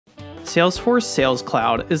Salesforce Sales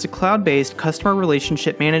Cloud is a cloud-based customer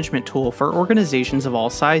relationship management tool for organizations of all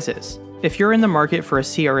sizes. If you're in the market for a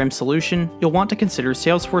CRM solution, you'll want to consider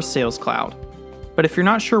Salesforce Sales Cloud. But if you're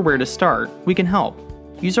not sure where to start, we can help.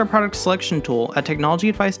 Use our product selection tool at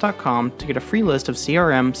TechnologyAdvice.com to get a free list of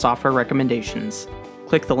CRM software recommendations.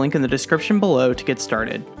 Click the link in the description below to get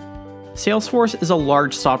started. Salesforce is a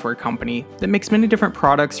large software company that makes many different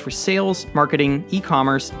products for sales, marketing,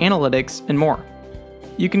 e-commerce, analytics, and more.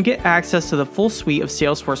 You can get access to the full suite of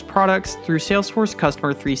Salesforce products through Salesforce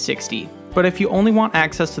Customer 360. But if you only want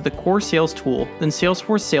access to the core sales tool, then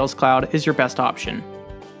Salesforce Sales Cloud is your best option.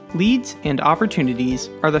 Leads and opportunities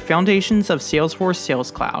are the foundations of Salesforce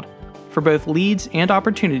Sales Cloud. For both leads and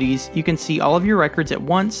opportunities, you can see all of your records at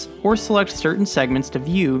once or select certain segments to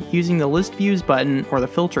view using the List Views button or the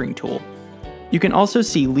filtering tool. You can also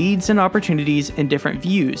see leads and opportunities in different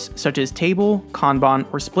views, such as table, Kanban,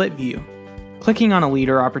 or split view. Clicking on a lead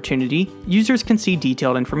or opportunity, users can see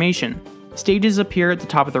detailed information. Stages appear at the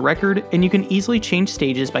top of the record, and you can easily change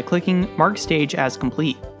stages by clicking Mark Stage as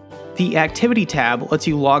Complete. The Activity tab lets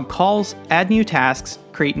you log calls, add new tasks,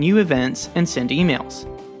 create new events, and send emails.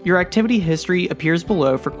 Your activity history appears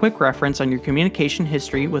below for quick reference on your communication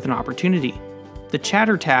history with an opportunity. The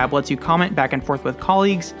Chatter tab lets you comment back and forth with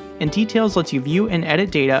colleagues, and Details lets you view and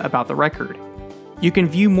edit data about the record. You can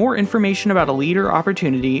view more information about a lead or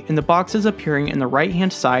opportunity in the boxes appearing in the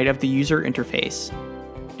right-hand side of the user interface.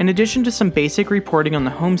 In addition to some basic reporting on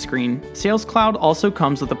the home screen, Sales Cloud also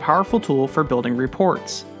comes with a powerful tool for building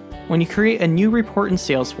reports. When you create a new report in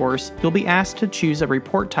Salesforce, you'll be asked to choose a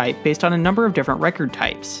report type based on a number of different record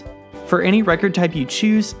types. For any record type you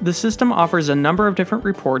choose, the system offers a number of different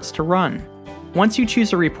reports to run. Once you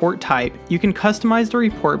choose a report type, you can customize the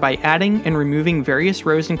report by adding and removing various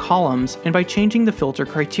rows and columns and by changing the filter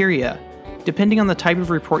criteria. Depending on the type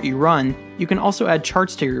of report you run, you can also add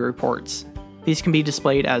charts to your reports. These can be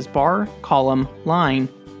displayed as bar, column, line,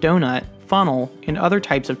 donut, funnel, and other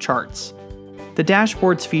types of charts. The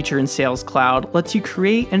Dashboards feature in Sales Cloud lets you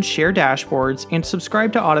create and share dashboards and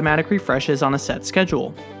subscribe to automatic refreshes on a set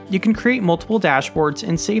schedule. You can create multiple dashboards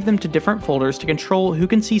and save them to different folders to control who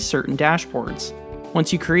can see certain dashboards.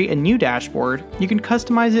 Once you create a new dashboard, you can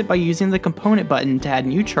customize it by using the Component button to add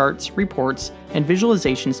new charts, reports, and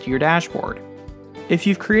visualizations to your dashboard. If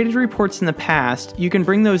you've created reports in the past, you can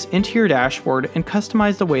bring those into your dashboard and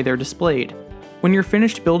customize the way they're displayed. When you're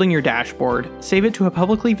finished building your dashboard, save it to a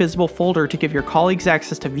publicly visible folder to give your colleagues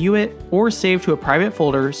access to view it, or save to a private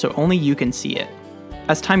folder so only you can see it.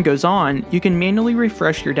 As time goes on, you can manually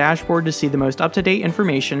refresh your dashboard to see the most up-to-date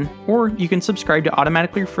information, or you can subscribe to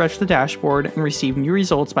automatically refresh the dashboard and receive new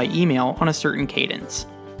results by email on a certain cadence.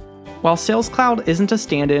 While Sales Cloud isn't a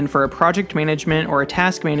stand-in for a project management or a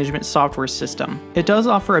task management software system, it does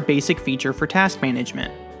offer a basic feature for task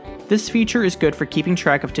management. This feature is good for keeping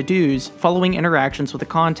track of to-dos following interactions with a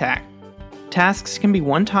contact. Tasks can be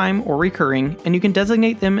one-time or recurring, and you can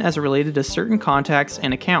designate them as related to certain contacts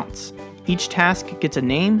and accounts. Each task gets a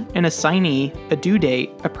name, an assignee, a due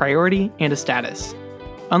date, a priority, and a status.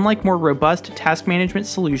 Unlike more robust task management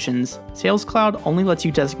solutions, Sales Cloud only lets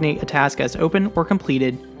you designate a task as open or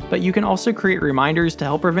completed, but you can also create reminders to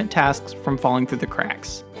help prevent tasks from falling through the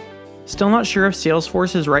cracks. Still not sure if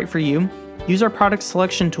Salesforce is right for you? Use our product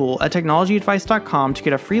selection tool at TechnologyAdvice.com to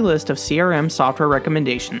get a free list of CRM software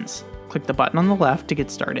recommendations. Click the button on the left to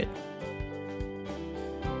get started.